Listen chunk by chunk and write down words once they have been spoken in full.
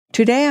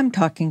Today I'm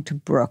talking to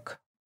Brooke.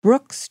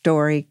 Brooke's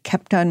story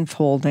kept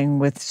unfolding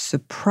with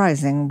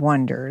surprising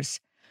wonders.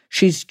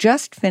 She's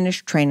just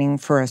finished training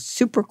for a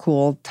super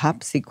cool,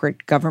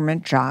 top-secret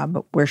government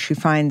job where she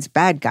finds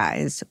bad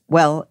guys.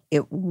 Well,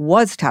 it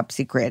was top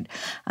secret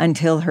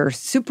until her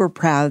super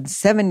proud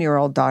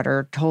 7-year-old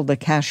daughter told a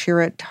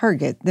cashier at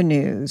Target the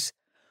news,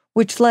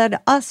 which led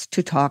us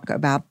to talk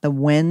about the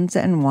whens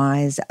and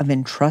whys of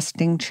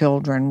entrusting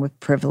children with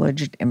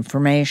privileged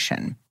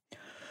information.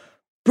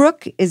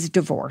 Brooke is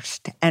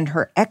divorced, and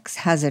her ex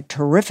has a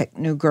terrific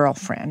new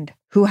girlfriend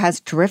who has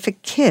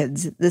terrific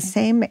kids the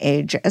same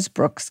age as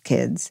Brooke's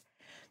kids.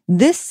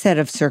 This set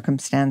of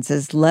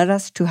circumstances led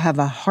us to have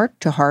a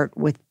heart-to-heart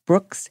with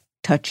Brooke's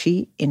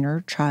touchy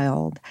inner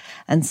child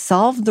and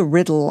solve the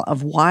riddle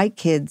of why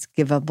kids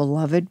give a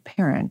beloved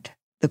parent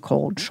the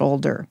cold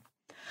shoulder.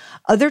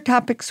 Other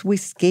topics we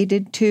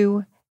skated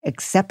to: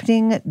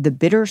 accepting the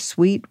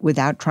bittersweet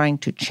without trying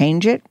to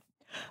change it,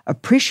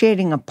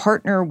 appreciating a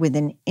partner with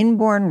an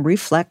inborn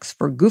reflex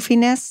for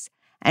goofiness,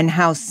 and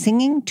how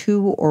singing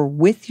to or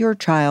with your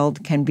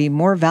child can be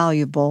more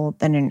valuable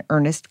than an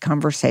earnest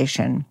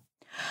conversation.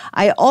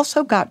 I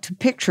also got to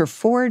picture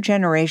 4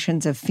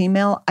 generations of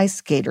female ice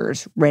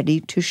skaters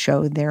ready to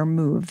show their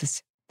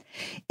moves.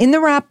 In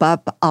the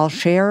wrap-up, I'll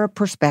share a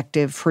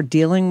perspective for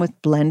dealing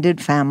with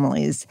blended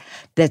families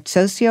that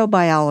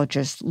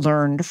sociobiologists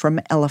learned from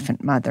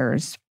elephant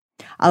mothers.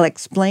 I'll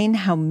explain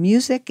how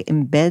music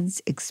embeds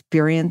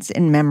experience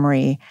in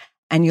memory,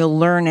 and you'll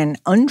learn an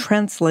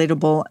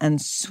untranslatable and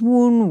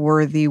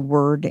swoon-worthy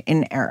word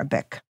in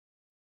Arabic.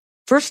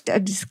 First, a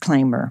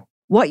disclaimer.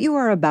 What you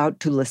are about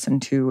to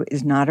listen to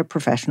is not a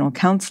professional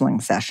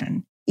counseling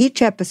session.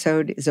 Each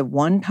episode is a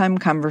one-time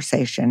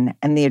conversation,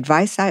 and the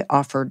advice I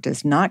offer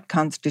does not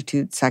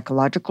constitute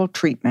psychological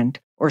treatment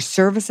or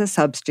serve as a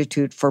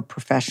substitute for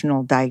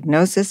professional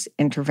diagnosis,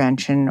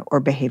 intervention,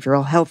 or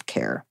behavioral health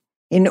care.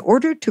 In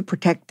order to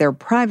protect their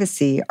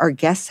privacy, our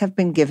guests have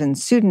been given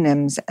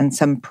pseudonyms and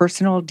some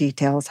personal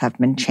details have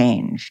been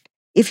changed.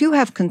 If you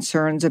have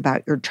concerns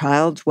about your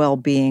child's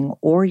well-being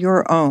or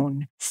your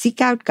own, seek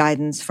out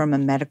guidance from a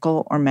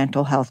medical or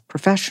mental health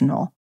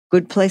professional.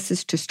 Good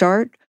places to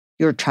start: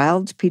 your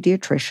child's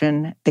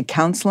pediatrician, the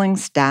counseling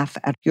staff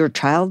at your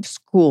child's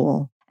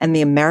school, and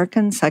the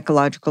American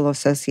Psychological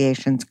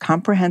Association's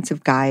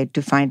comprehensive guide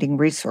to finding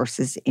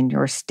resources in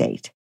your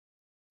state.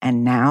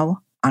 And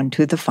now,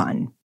 onto the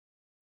fun.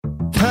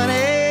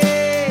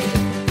 Honey,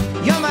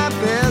 you're my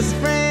best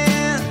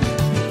friend,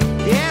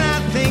 and I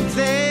think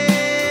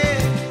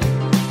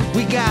that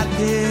we got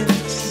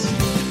this.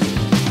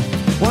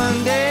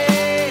 One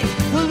day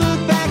we'll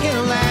look back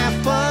and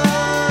laugh,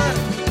 but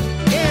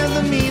in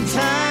the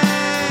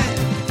meantime,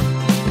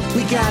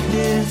 we got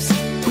this,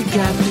 we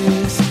got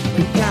this,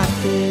 we got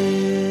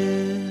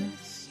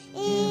this.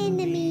 In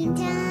the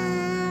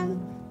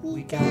meantime,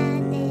 we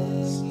got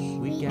this,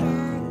 we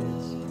got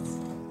this,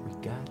 we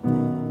got this.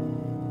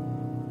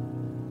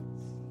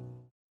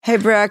 Hey,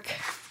 Brooke.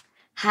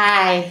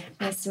 Hi,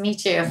 nice to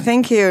meet you.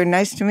 Thank you.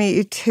 Nice to meet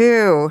you,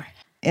 too,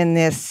 in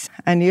this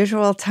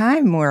unusual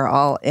time we're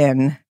all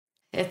in.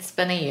 It's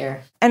been a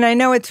year. And I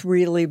know it's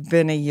really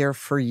been a year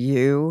for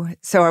you,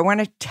 so I want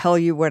to tell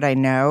you what I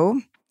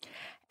know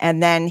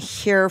and then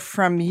hear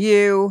from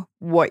you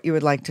what you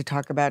would like to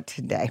talk about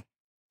today.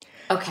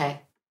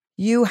 Okay.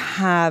 You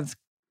have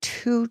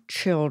 2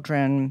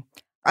 children,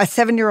 a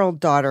 7-year-old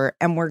daughter,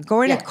 and we're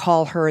going to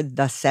call her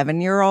the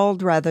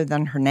 7-year-old rather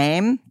than her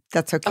name.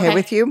 That's okay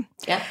with you?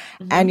 Yeah.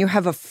 Mm-hmm. And you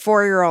have a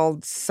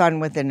 4-year-old son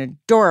with an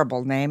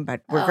adorable name,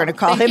 but we're going to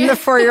call him you. the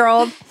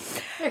 4-year-old.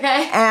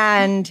 Okay.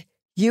 And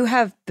you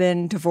have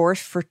been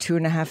divorced for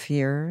 2.5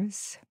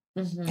 years.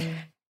 Mm-hmm.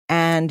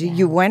 And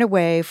you went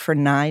away for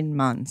 9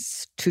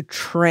 months to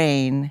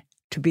train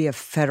to be a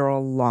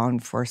federal law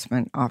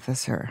enforcement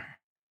officer.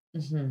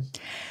 Mm-hmm.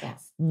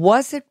 Yes.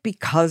 Was it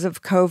because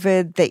of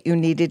COVID that you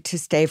needed to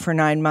stay for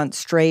 9 months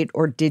straight,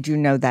 or did you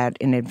know that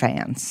in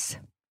advance?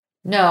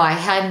 No, I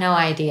had no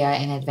idea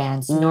in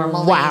advance.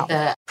 Normally,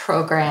 the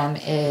program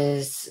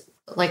is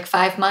like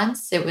 5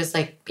 months. It was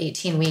like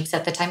 18 weeks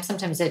at the time.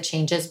 Sometimes it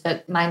changes,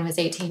 but mine was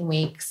 18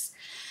 weeks.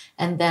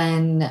 And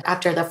then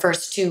after the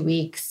first 2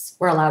 weeks,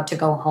 we're allowed to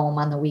go home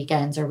on the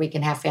weekends, or we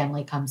can have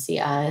family come see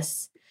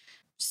us.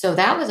 So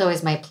that was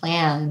always my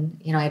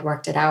plan. You know, I'd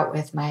worked it out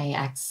with my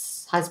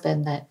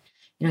ex-husband that,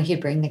 you know,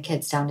 he'd bring the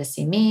kids down to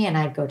see me and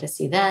I'd go to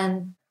see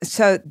them.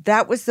 So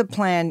that was the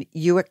plan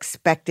you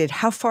expected.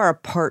 How far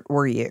apart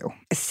were you?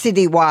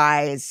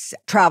 City-wise,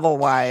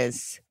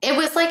 travel-wise? It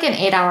was like an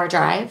 8-hour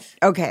drive.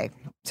 Okay.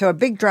 So a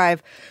big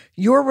drive.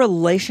 Your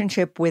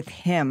relationship with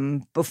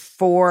him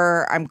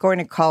before, I'm going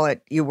to call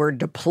it, you were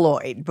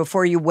deployed,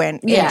 before you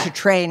went into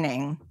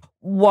training,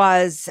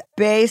 was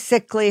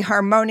basically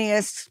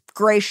harmonious,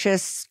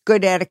 gracious,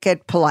 good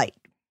etiquette, polite.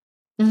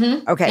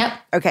 Mm-hmm. Okay. Yep.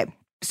 Okay.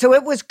 So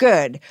it was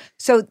good.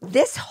 So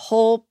this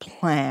whole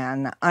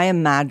plan, I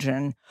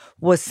imagine,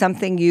 was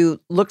something you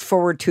looked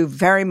forward to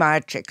very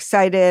much,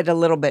 excited, a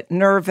little bit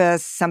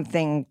nervous,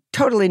 something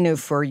totally new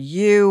for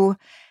you,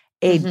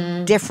 a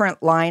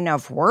different line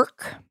of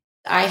work.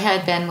 I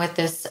had been with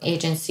this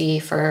agency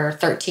for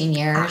 13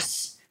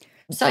 years.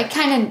 So I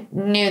kind of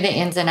knew the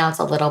ins and outs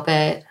a little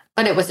bit,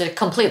 but it was a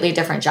completely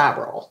different job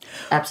role.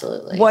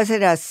 Absolutely. Was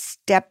it a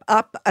step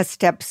up, a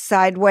step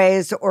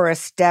sideways, or a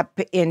step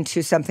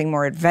into something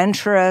more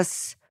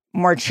adventurous,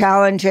 more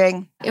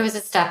challenging? It was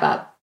a step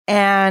up.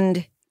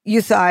 And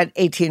you thought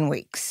 18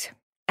 weeks.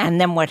 And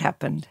then what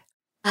happened?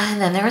 And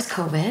then there was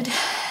COVID.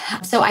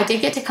 So I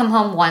did get to come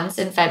home once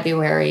in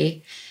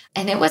February,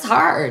 and it was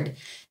hard.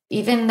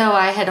 Even though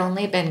I had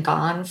only been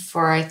gone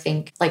for, I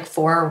think, like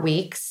 4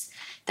 weeks,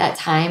 that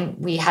time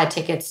we had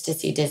tickets to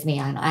see Disney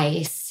on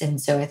Ice.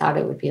 And so I thought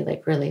it would be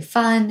like really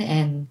fun.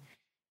 And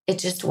it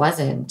just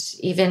wasn't.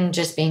 Even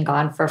just being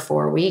gone for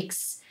 4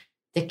 weeks,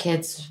 the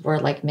kids were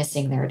like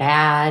missing their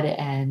dad,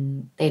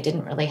 and they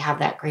didn't really have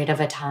that great of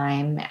a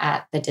time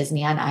at the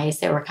Disney on Ice.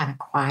 They were kind of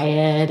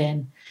quiet,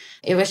 and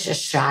it was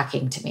just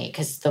shocking to me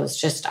because those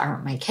just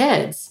aren't my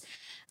kids.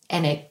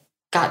 And it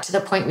got to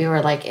the point we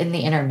were like in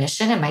the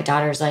intermission, and my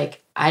daughter's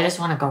like, I just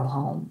want to go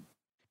home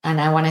and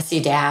I want to see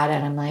dad.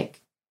 And I'm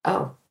like,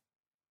 oh,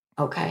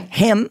 okay.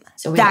 Him?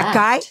 So that left.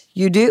 guy?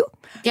 You do?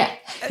 Yeah.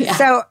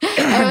 So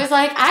I was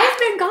like, I've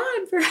been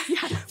gone for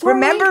 4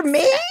 remember weeks.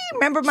 me?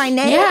 Remember my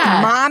name?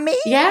 Yeah. Mommy?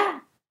 Yeah.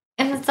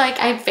 And it's like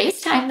I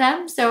FaceTimed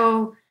them.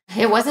 So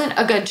it wasn't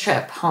a good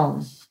trip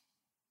home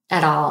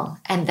at all.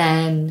 And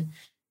then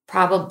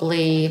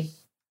probably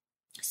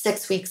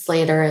 6 weeks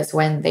later is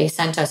when they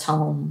sent us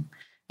home,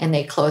 and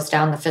they closed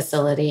down the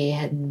facility,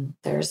 and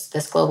there's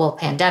this global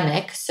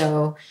pandemic.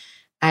 So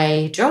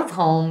I drove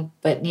home,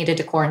 but needed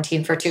to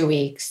quarantine for 2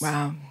 weeks.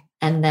 Wow.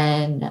 And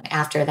then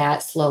after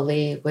that,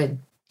 slowly would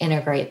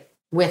integrate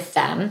with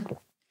them.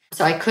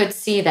 So I could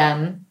see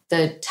them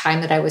the time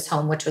that I was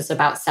home, which was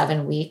about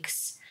 7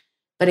 weeks.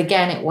 But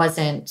again, it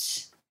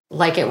wasn't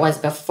like it was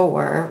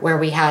before, where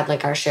we had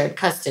like our shared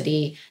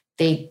custody.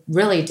 They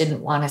really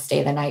didn't want to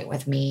stay the night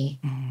with me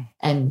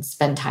and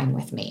spend time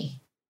with me.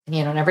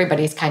 And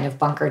everybody's kind of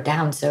bunkered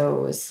down. So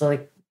it was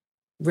like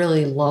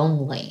really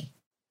lonely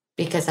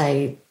because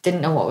I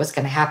didn't know what was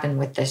going to happen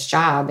with this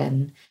job.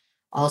 And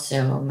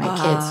also my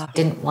kids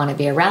didn't want to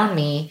be around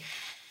me.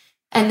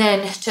 And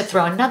then to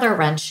throw another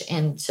wrench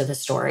into the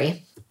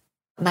story,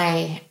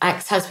 my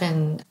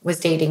ex-husband was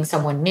dating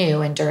someone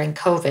new. And during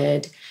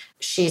COVID,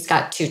 she's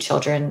got 2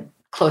 children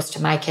close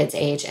to my kids'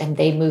 age, and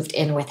they moved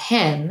in with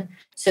him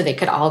so they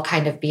could all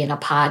kind of be in a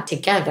pod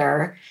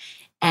together.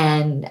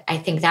 And I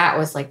think that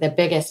was like the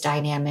biggest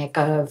dynamic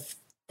of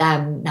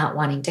them not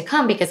wanting to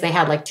come, because they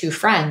had like 2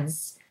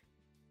 friends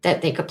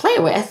that they could play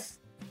with.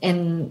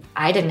 And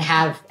I didn't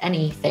have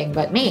anything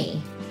but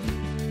me.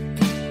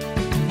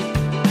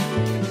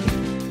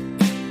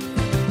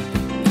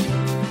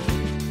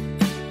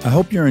 I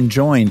hope you're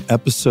enjoying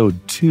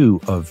episode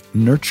 2 of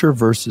Nurture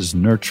versus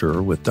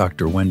Nurture with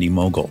Dr. Wendy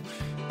Mogul.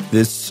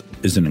 This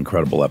is an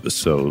incredible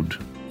episode.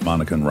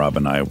 Monica and Rob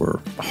and I were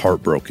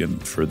heartbroken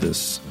for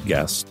this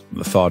guest.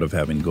 The thought of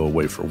having to go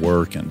away for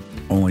work and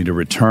only to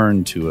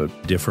return to a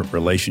different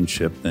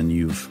relationship than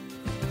you've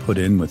put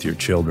in with your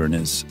children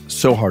is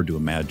so hard to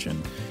imagine.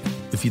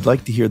 If you'd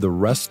like to hear the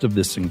rest of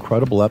this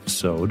incredible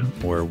episode,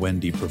 where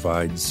Wendy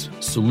provides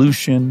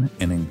solution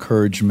and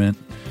encouragement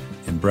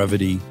and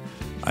brevity,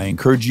 I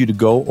encourage you to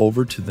go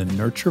over to the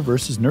Nurture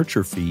versus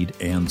Nurture feed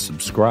and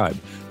subscribe.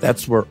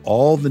 That's where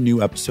all the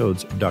new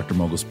episodes of Dr.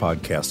 Mogul's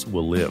podcast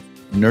will live.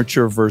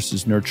 Nurture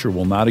versus Nurture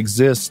will not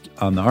exist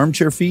on the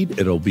Armchair feed.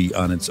 It'll be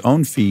on its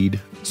own feed.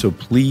 So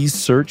please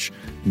search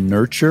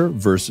Nurture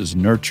versus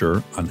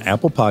Nurture on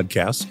Apple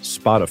Podcasts,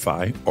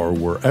 Spotify, or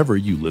wherever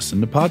you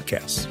listen to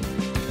podcasts.